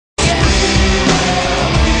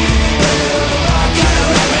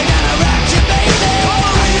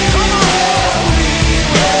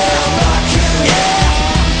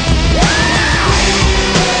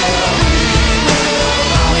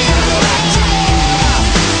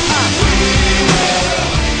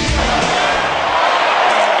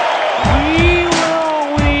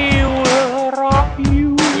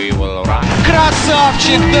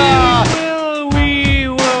Да! We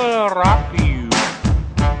will rock you.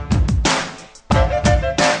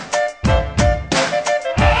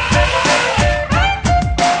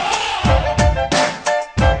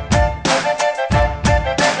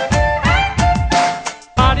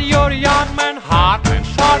 Buddy, you're a young man, hard man,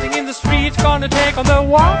 shouting in the streets, gonna take on the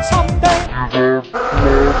world someday.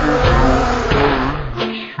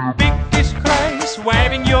 Big disgrace,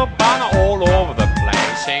 waving your banner all over the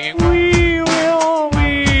place, singing, we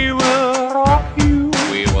will rock you.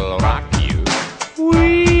 We will rock you.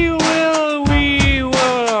 We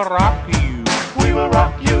will rock you. We will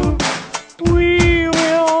rock you. We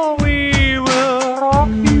will rock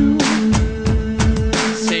you.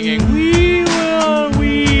 Singing, we will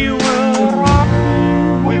rock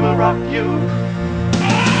you. We will rock you.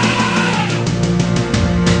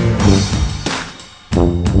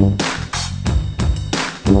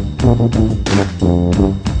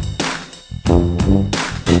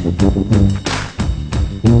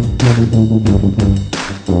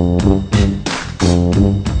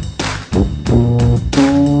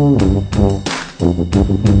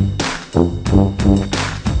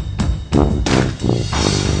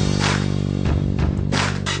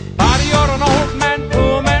 Buddy, you're an old man,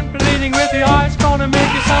 poor man, bleeding with the eyes, gonna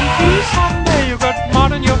make you some peace someday.